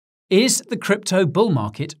Is the crypto bull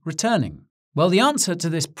market returning? Well, the answer to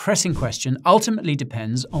this pressing question ultimately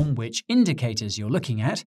depends on which indicators you're looking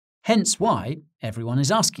at, hence why everyone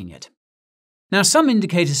is asking it. Now, some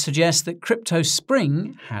indicators suggest that crypto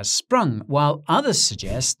spring has sprung, while others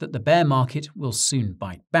suggest that the bear market will soon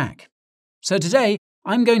bite back. So today,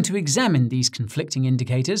 I'm going to examine these conflicting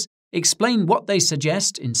indicators, explain what they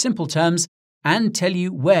suggest in simple terms, and tell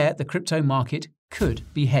you where the crypto market could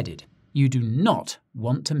be headed. You do not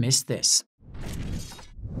want to miss this.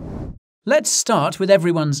 Let's start with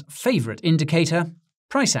everyone's favorite indicator,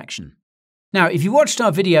 price action. Now, if you watched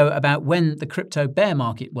our video about when the crypto bear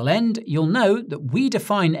market will end, you'll know that we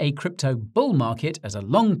define a crypto bull market as a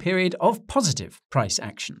long period of positive price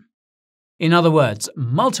action. In other words,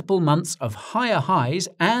 multiple months of higher highs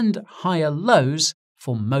and higher lows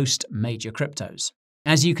for most major cryptos.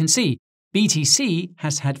 As you can see, BTC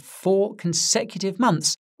has had 4 consecutive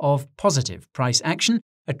months of positive price action,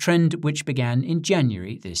 a trend which began in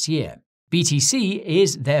January this year. BTC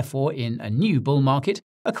is therefore in a new bull market,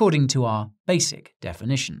 according to our basic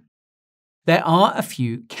definition. There are a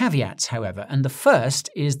few caveats, however, and the first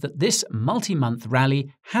is that this multi-month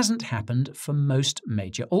rally hasn't happened for most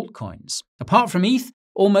major altcoins. Apart from ETH,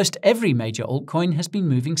 almost every major altcoin has been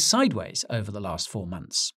moving sideways over the last 4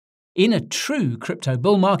 months. In a true crypto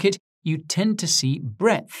bull market, you tend to see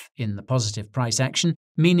breadth in the positive price action,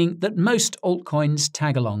 meaning that most altcoins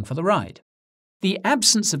tag along for the ride. The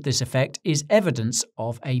absence of this effect is evidence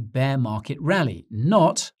of a bear market rally,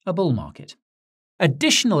 not a bull market.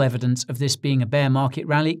 Additional evidence of this being a bear market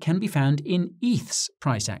rally can be found in ETH's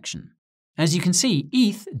price action. As you can see,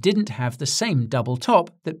 ETH didn't have the same double top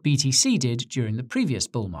that BTC did during the previous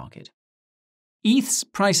bull market. ETH's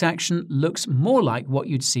price action looks more like what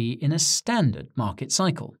you'd see in a standard market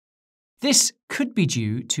cycle. This could be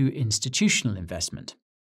due to institutional investment.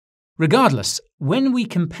 Regardless, when we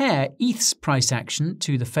compare ETH's price action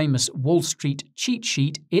to the famous Wall Street cheat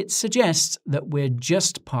sheet, it suggests that we're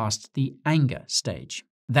just past the anger stage.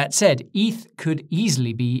 That said, ETH could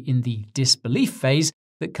easily be in the disbelief phase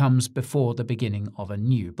that comes before the beginning of a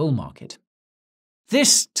new bull market.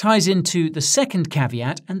 This ties into the second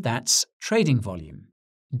caveat, and that's trading volume.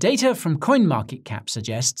 Data from CoinMarketCap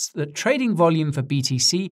suggests that trading volume for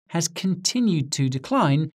BTC has continued to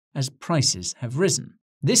decline as prices have risen.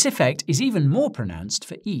 This effect is even more pronounced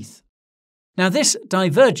for ETH. Now, this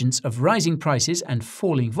divergence of rising prices and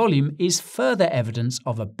falling volume is further evidence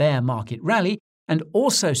of a bear market rally and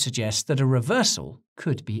also suggests that a reversal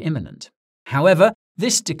could be imminent. However,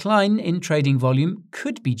 this decline in trading volume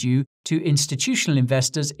could be due to institutional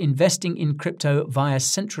investors investing in crypto via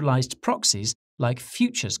centralized proxies like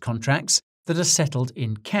futures contracts that are settled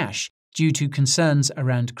in cash due to concerns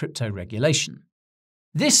around crypto regulation.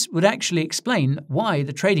 This would actually explain why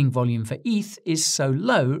the trading volume for ETH is so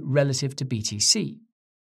low relative to BTC.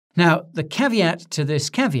 Now, the caveat to this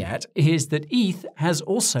caveat is that ETH has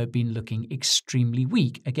also been looking extremely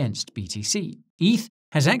weak against BTC. ETH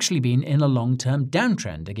has actually been in a long-term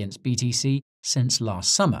downtrend against BTC since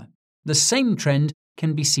last summer. The same trend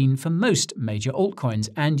can be seen for most major altcoins,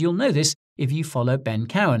 and you'll know this if you follow Ben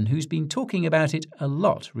Cowan, who's been talking about it a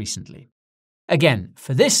lot recently. Again,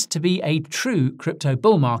 for this to be a true crypto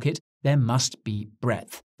bull market, there must be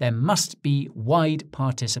breadth. There must be wide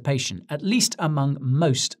participation, at least among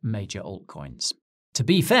most major altcoins. To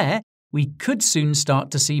be fair, we could soon start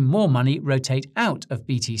to see more money rotate out of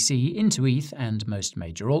BTC into ETH and most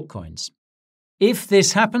major altcoins. If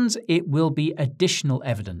this happens, it will be additional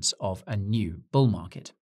evidence of a new bull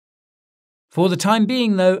market. For the time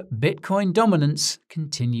being, though, Bitcoin dominance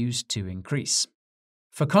continues to increase.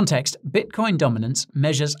 For context, Bitcoin dominance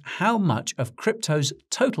measures how much of crypto's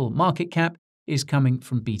total market cap is coming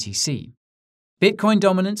from BTC. Bitcoin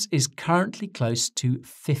dominance is currently close to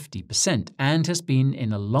 50% and has been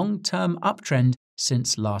in a long-term uptrend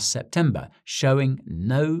since last September, showing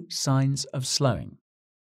no signs of slowing.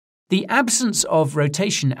 The absence of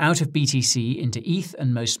rotation out of BTC into ETH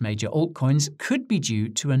and most major altcoins could be due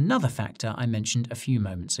to another factor I mentioned a few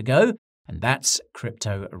moments ago, and that's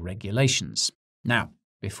crypto regulations. Now,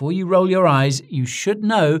 before you roll your eyes, you should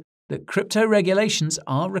know that crypto regulations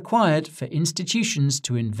are required for institutions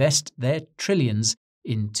to invest their trillions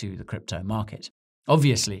into the crypto market.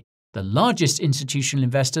 Obviously, the largest institutional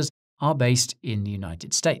investors are based in the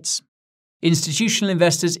United States. Institutional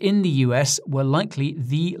investors in the US were likely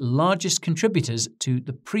the largest contributors to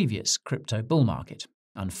the previous crypto bull market.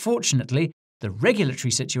 Unfortunately, the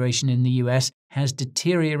regulatory situation in the US has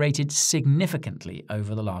deteriorated significantly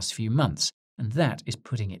over the last few months, and that is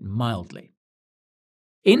putting it mildly.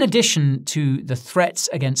 In addition to the threats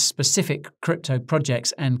against specific crypto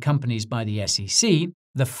projects and companies by the SEC,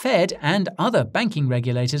 The Fed and other banking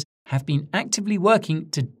regulators have been actively working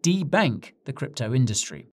to debank the crypto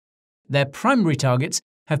industry. Their primary targets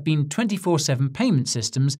have been 24/7 payment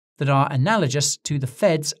systems that are analogous to the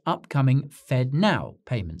Fed's upcoming FedNow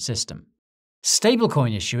payment system.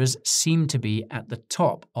 Stablecoin issuers seem to be at the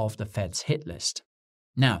top of the Fed's hit list.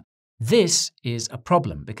 Now, this is a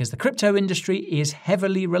problem because the crypto industry is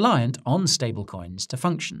heavily reliant on stablecoins to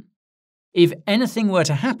function. If anything were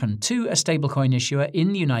to happen to a stablecoin issuer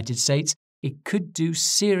in the United States, it could do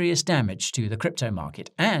serious damage to the crypto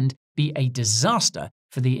market and be a disaster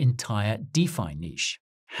for the entire DeFi niche.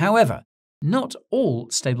 However, not all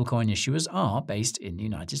stablecoin issuers are based in the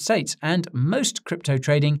United States, and most crypto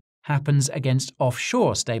trading happens against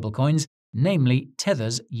offshore stablecoins, namely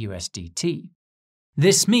Tether's USDT.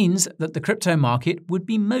 This means that the crypto market would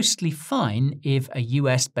be mostly fine if a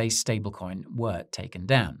US-based stablecoin were taken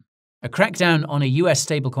down. A crackdown on a US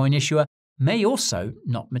stablecoin issuer may also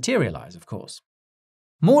not materialize, of course.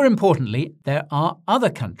 More importantly, there are other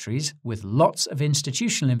countries with lots of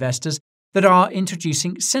institutional investors that are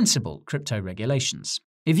introducing sensible crypto regulations.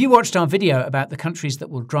 If you watched our video about the countries that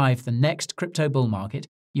will drive the next crypto bull market,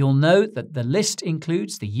 you'll know that the list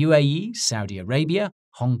includes the UAE, Saudi Arabia,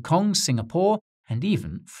 Hong Kong, Singapore, and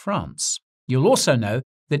even France. You'll also know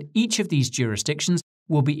that each of these jurisdictions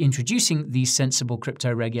will be introducing these sensible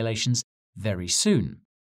crypto regulations very soon.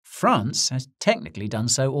 France has technically done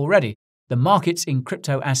so already. The Markets in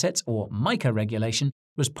Crypto Assets, or MiCA regulation,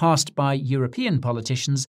 was passed by European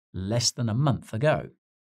politicians less than a month ago.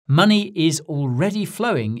 Money is already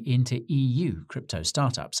flowing into EU crypto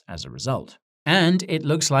startups as a result. And it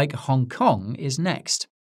looks like Hong Kong is next.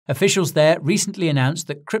 Officials there recently announced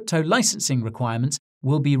that crypto licensing requirements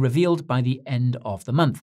will be revealed by the end of the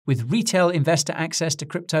month, with retail investor access to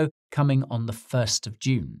crypto coming on the 1st of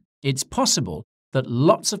June. It's possible that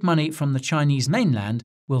lots of money from the Chinese mainland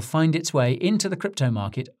will find its way into the crypto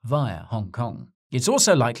market via Hong Kong. It's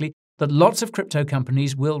also likely that lots of crypto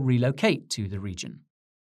companies will relocate to the region.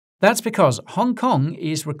 That's because Hong Kong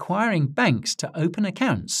is requiring banks to open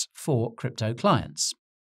accounts for crypto clients.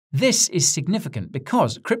 This is significant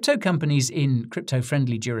because crypto companies in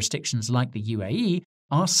crypto-friendly jurisdictions like the UAE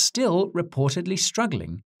are still reportedly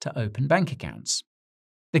struggling to open bank accounts.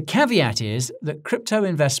 The caveat is that crypto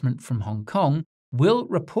investment from Hong Kong will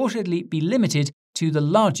reportedly be limited to the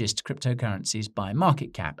largest cryptocurrencies by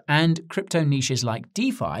market cap, and crypto niches like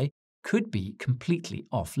DeFi could be completely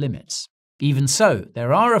off limits. Even so,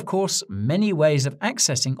 there are, of course, many ways of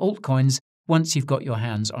accessing altcoins once you've got your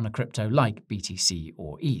hands on a crypto like BTC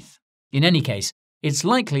or ETH. In any case, it's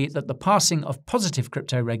likely that the passing of positive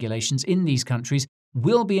crypto regulations in these countries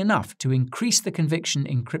will be enough to increase the conviction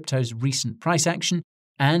in crypto's recent price action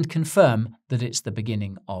and confirm that it's the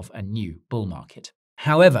beginning of a new bull market.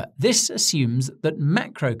 However, this assumes that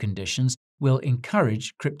macro conditions will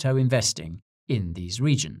encourage crypto investing in these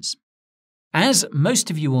regions. As most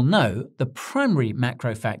of you will know, the primary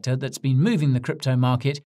macro factor that's been moving the crypto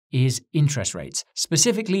market is interest rates,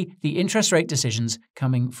 specifically the interest rate decisions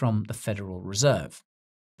coming from the Federal Reserve.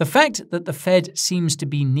 The fact that the Fed seems to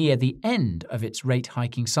be near the end of its rate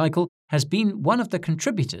hiking cycle has been one of the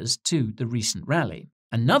contributors to the recent rally.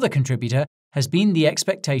 Another contributor has been the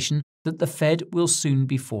expectation that the Fed will soon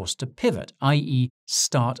be forced to pivot, i.e.,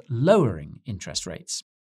 start lowering interest rates.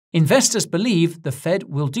 Investors believe the Fed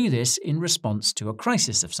will do this in response to a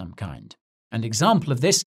crisis of some kind. An example of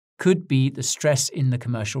this could be the stress in the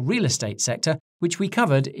commercial real estate sector, which we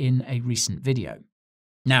covered in a recent video.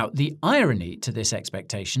 Now, the irony to this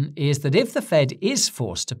expectation is that if the Fed is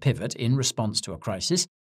forced to pivot in response to a crisis,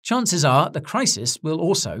 chances are the crisis will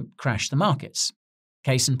also crash the markets.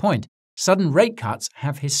 Case in point, sudden rate cuts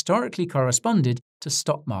have historically corresponded to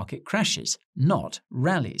stock market crashes, not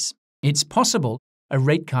rallies. It's possible a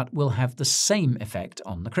rate cut will have the same effect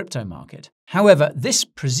on the crypto market. However, this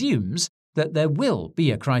presumes that there will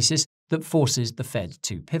be a crisis that forces the Fed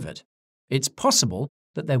to pivot. It's possible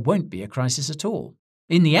that there won't be a crisis at all.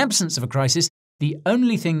 In the absence of a crisis, the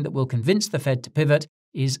only thing that will convince the Fed to pivot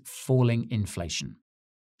is falling inflation.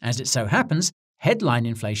 As it so happens, headline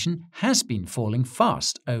inflation has been falling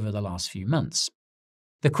fast over the last few months.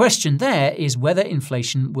 The question there is whether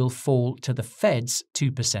inflation will fall to the Fed's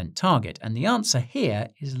 2% target, and the answer here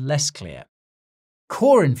is less clear.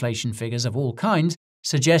 Core inflation figures of all kinds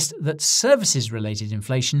suggest that services-related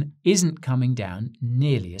inflation isn't coming down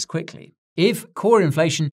nearly as quickly. If core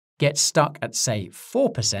inflation gets stuck at, say,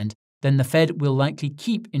 4%, then the Fed will likely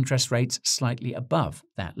keep interest rates slightly above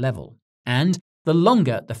that level. And the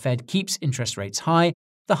longer the Fed keeps interest rates high,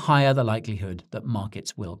 the higher the likelihood that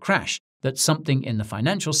markets will crash, that something in the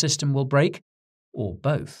financial system will break, or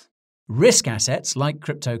both. Risk assets like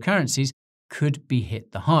cryptocurrencies could be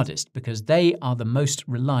hit the hardest because they are the most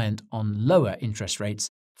reliant on lower interest rates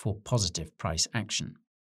for positive price action.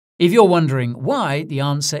 If you're wondering why, the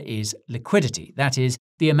answer is liquidity. That is,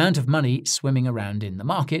 the amount of money swimming around in the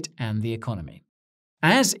market and the economy.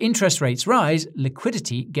 As interest rates rise,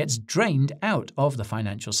 liquidity gets drained out of the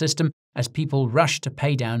financial system as people rush to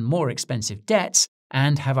pay down more expensive debts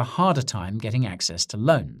and have a harder time getting access to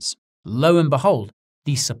loans. Lo and behold,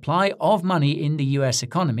 the supply of money in the US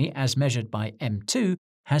economy, as measured by M2,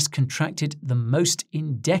 has contracted the most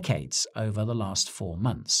in decades over the last 4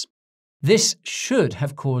 months. This should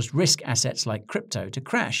have caused risk assets like crypto to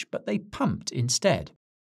crash, but they pumped instead.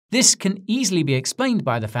 This can easily be explained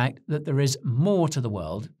by the fact that there is more to the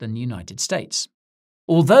world than the United States.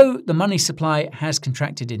 Although the money supply has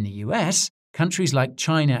contracted in the US, countries like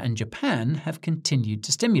China and Japan have continued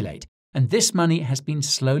to stimulate, and this money has been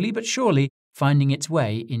slowly but surely finding its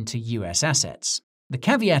way into US assets. The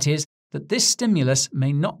caveat is that this stimulus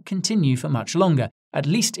may not continue for much longer, at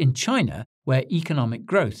least in China, where economic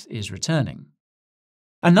growth is returning.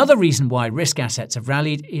 Another reason why risk assets have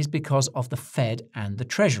rallied is because of the Fed and the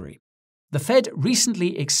Treasury. The Fed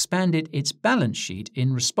recently expanded its balance sheet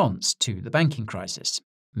in response to the banking crisis.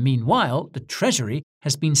 Meanwhile, the Treasury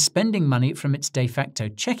has been spending money from its de facto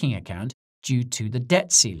checking account due to the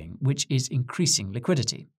debt ceiling, which is increasing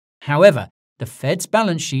liquidity. However, the Fed's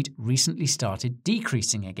balance sheet recently started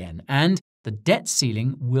decreasing again, and the debt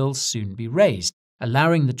ceiling will soon be raised,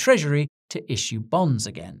 allowing the Treasury to issue bonds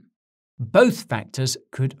again. Both factors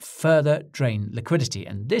could further drain liquidity,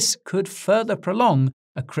 and this could further prolong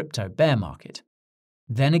a crypto bear market.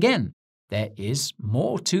 Then again, there is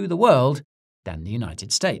more to the world than the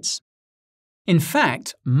United States. In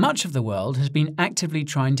fact, much of the world has been actively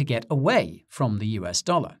trying to get away from the US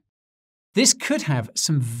dollar. This could have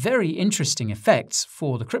some very interesting effects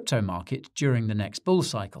for the crypto market during the next bull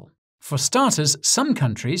cycle. For starters, some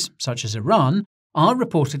countries, such as Iran, are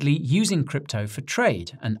reportedly using crypto for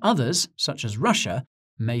trade, and others, such as Russia,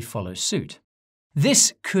 may follow suit.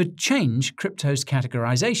 This could change crypto's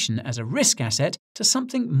categorization as a risk asset to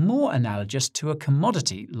something more analogous to a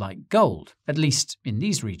commodity like gold, at least in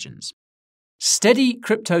these regions. Steady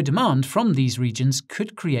crypto demand from these regions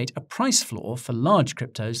could create a price floor for large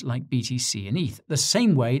cryptos like BTC and ETH, the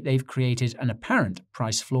same way they've created an apparent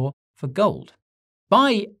price floor for gold.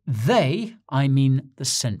 By they, I mean the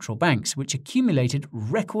central banks, which accumulated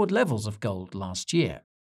record levels of gold last year.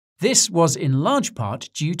 This was in large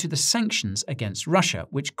part due to the sanctions against Russia,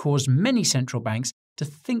 which caused many central banks to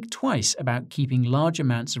think twice about keeping large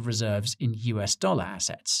amounts of reserves in US dollar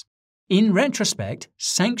assets. In retrospect,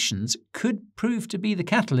 sanctions could prove to be the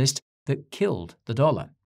catalyst that killed the dollar.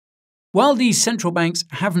 While these central banks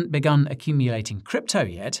haven't begun accumulating crypto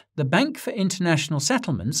yet, the Bank for International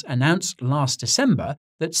Settlements announced last December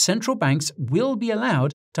that central banks will be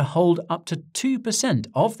allowed to hold up to 2%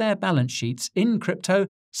 of their balance sheets in crypto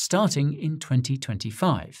starting in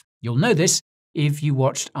 2025. You'll know this if you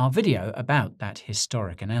watched our video about that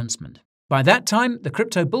historic announcement. By that time, the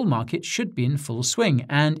crypto bull market should be in full swing,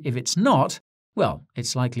 and if it's not, well,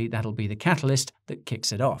 it's likely that'll be the catalyst that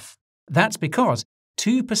kicks it off. That's because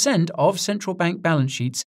 2% of central bank balance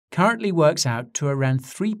sheets currently works out to around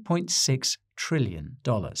 $3.6 trillion.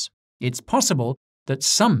 It's possible that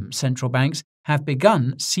some central banks have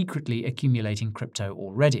begun secretly accumulating crypto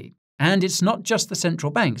already. And it's not just the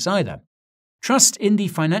central banks either. Trust in the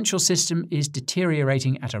financial system is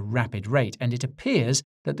deteriorating at a rapid rate, and it appears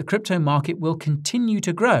that the crypto market will continue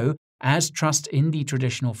to grow as trust in the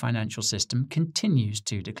traditional financial system continues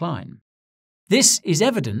to decline. This is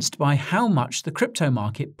evidenced by how much the crypto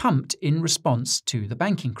market pumped in response to the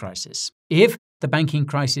banking crisis. If the banking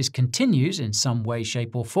crisis continues in some way,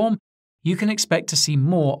 shape, or form, you can expect to see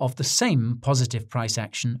more of the same positive price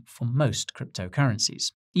action for most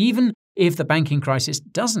cryptocurrencies. Even if the banking crisis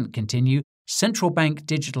doesn't continue, central bank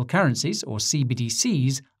digital currencies, or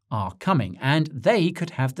CBDCs, are coming, and they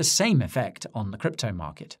could have the same effect on the crypto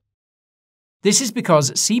market. This is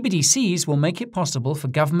because CBDCs will make it possible for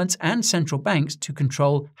governments and central banks to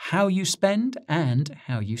control how you spend and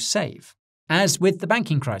how you save. As with the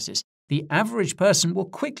banking crisis, the average person will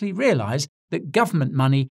quickly realize that government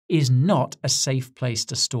money is not a safe place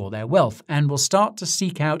to store their wealth and will start to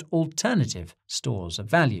seek out alternative stores of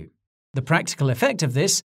value. The practical effect of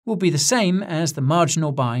this will be the same as the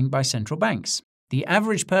marginal buying by central banks. The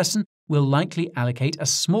average person will likely allocate a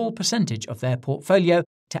small percentage of their portfolio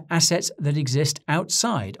to assets that exist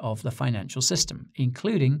outside of the financial system,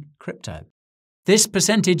 including crypto. This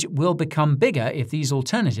percentage will become bigger if these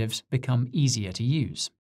alternatives become easier to use.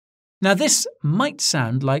 Now, this might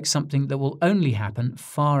sound like something that will only happen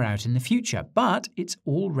far out in the future, but it's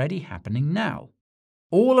already happening now.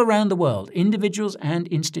 All around the world, individuals and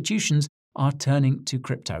institutions are turning to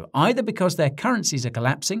crypto, either because their currencies are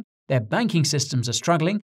collapsing, their banking systems are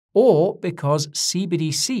struggling, or because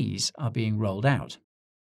CBDCs are being rolled out.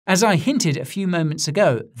 As I hinted a few moments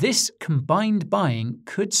ago, this combined buying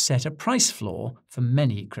could set a price floor for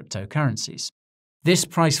many cryptocurrencies. This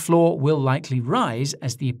price floor will likely rise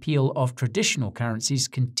as the appeal of traditional currencies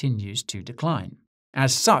continues to decline.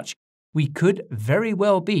 As such, we could very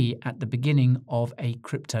well be at the beginning of a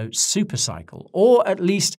crypto supercycle, or at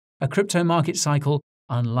least a crypto market cycle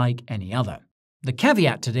unlike any other. The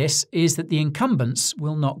caveat to this is that the incumbents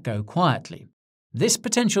will not go quietly. This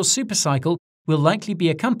potential supercycle will likely be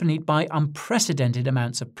accompanied by unprecedented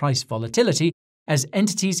amounts of price volatility as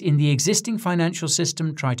entities in the existing financial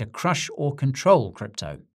system try to crush or control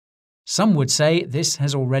crypto. Some would say this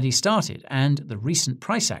has already started, and the recent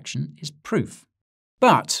price action is proof.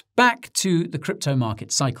 But back to the crypto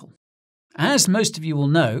market cycle. As most of you will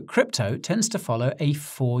know, crypto tends to follow a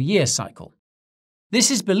 4-year cycle. This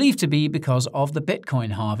is believed to be because of the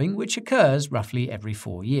Bitcoin halving, which occurs roughly every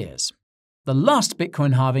 4 years. The last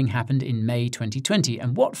Bitcoin halving happened in May 2020,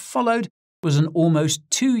 and what followed was an almost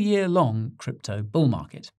 2-year-long crypto bull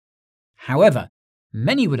market. However,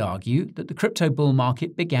 many would argue that the crypto bull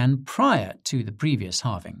market began prior to the previous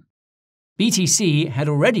halving. BTC had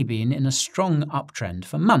already been in a strong uptrend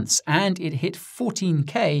for months, and it hit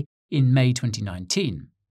 14K in May 2019.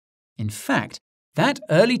 In fact, that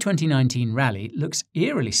early 2019 rally looks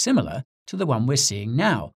eerily similar to the one we're seeing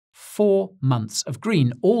now, 4 months of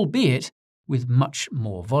green, albeit with much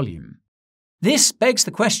more volume. This begs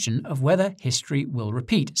the question of whether history will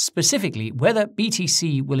repeat, specifically whether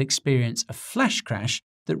BTC will experience a flash crash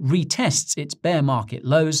that retests its bear market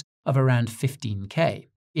lows of around 15K.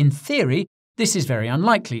 In theory, this is very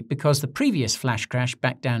unlikely because the previous flash crash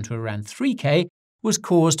back down to around 3K was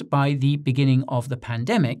caused by the beginning of the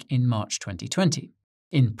pandemic in March 2020.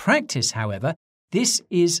 In practice, however, this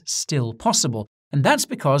is still possible, and that's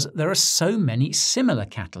because there are so many similar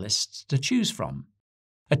catalysts to choose from.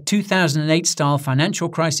 A 2008-style financial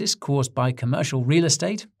crisis caused by commercial real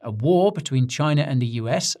estate, a war between China and the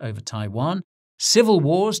US over Taiwan, civil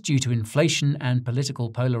wars due to inflation and political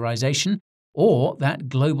polarization, or that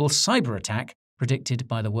global cyber attack predicted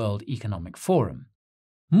by the World Economic Forum.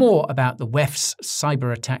 More about the WEF's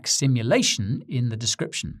cyber attack simulation in the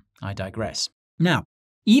description. I digress. Now,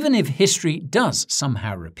 even if history does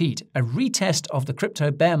somehow repeat, a retest of the crypto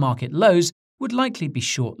bear market lows would likely be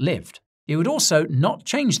short-lived. It would also not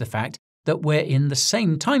change the fact that we're in the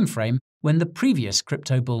same time frame when the previous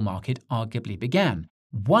crypto bull market arguably began,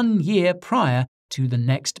 1 year prior to the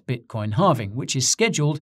next Bitcoin halving, which is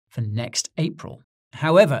scheduled for next April.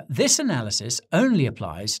 However, this analysis only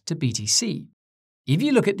applies to BTC. If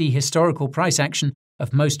you look at the historical price action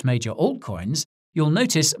of most major altcoins, you'll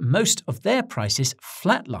notice most of their prices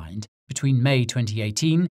flatlined between May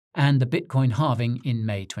 2018 and the Bitcoin halving in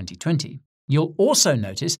May 2020. You'll also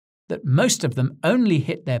notice that most of them only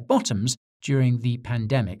hit their bottoms during the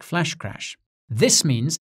pandemic flash crash. This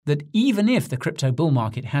means that even if the crypto bull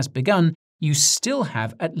market has begun, you still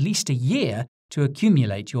have at least a year to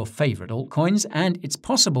accumulate your favorite altcoins, and it's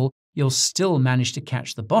possible you'll still manage to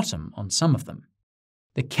catch the bottom on some of them.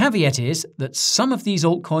 The caveat is that some of these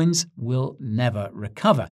altcoins will never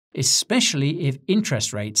recover, especially if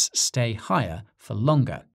interest rates stay higher for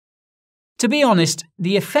longer. To be honest,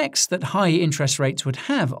 the effects that high interest rates would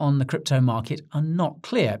have on the crypto market are not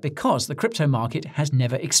clear because the crypto market has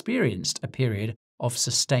never experienced a period of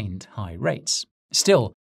sustained high rates.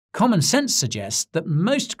 Still, common sense suggests that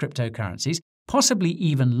most cryptocurrencies, possibly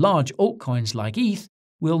even large altcoins like ETH,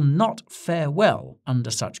 will not fare well under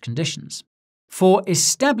such conditions. For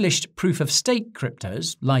established proof-of-stake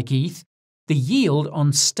cryptos like ETH, the yield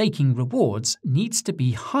on staking rewards needs to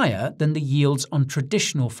be higher than the yields on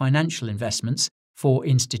traditional financial investments for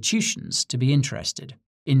institutions to be interested.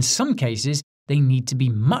 In some cases, they need to be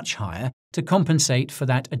much higher to compensate for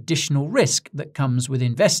that additional risk that comes with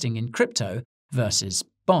investing in crypto versus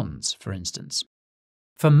bonds, for instance.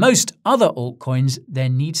 For most other altcoins, there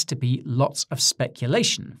needs to be lots of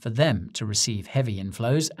speculation for them to receive heavy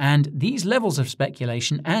inflows, and these levels of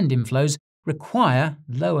speculation and inflows require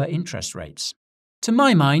lower interest rates. To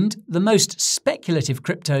my mind, the most speculative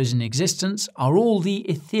cryptos in existence are all the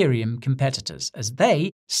Ethereum competitors, as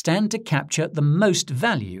they stand to capture the most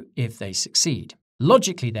value if they succeed.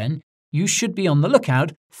 Logically then, you should be on the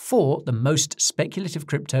lookout for the most speculative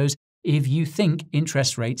cryptos if you think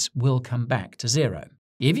interest rates will come back to zero.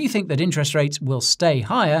 If you think that interest rates will stay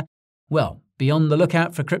higher, well, Be on the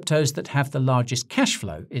lookout for cryptos that have the largest cash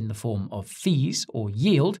flow in the form of fees or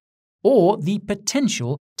yield, or the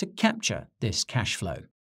potential to capture this cash flow.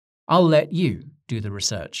 I'll let you do the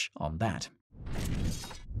research on that.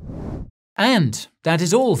 And that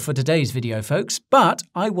is all for today's video, folks, but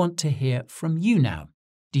I want to hear from you now.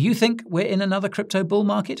 Do you think we're in another crypto bull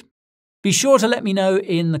market? Be sure to let me know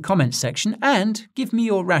in the comments section and give me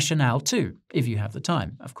your rationale too, if you have the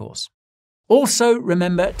time, of course. Also,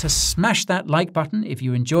 remember to smash that like button if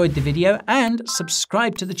you enjoyed the video and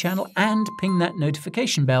subscribe to the channel and ping that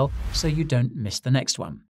notification bell so you don't miss the next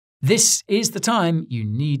one. This is the time you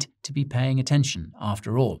need to be paying attention,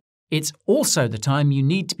 after all. It's also the time you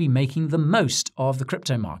need to be making the most of the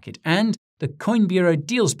crypto market, and the Coin Bureau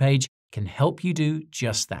deals page can help you do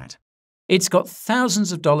just that. It's got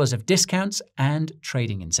thousands of dollars of discounts and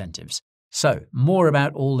trading incentives. So, more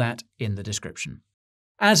about all that in the description.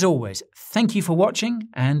 As always, thank you for watching,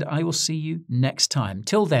 and I will see you next time.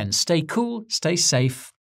 Till then, stay cool, stay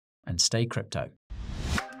safe, and stay crypto.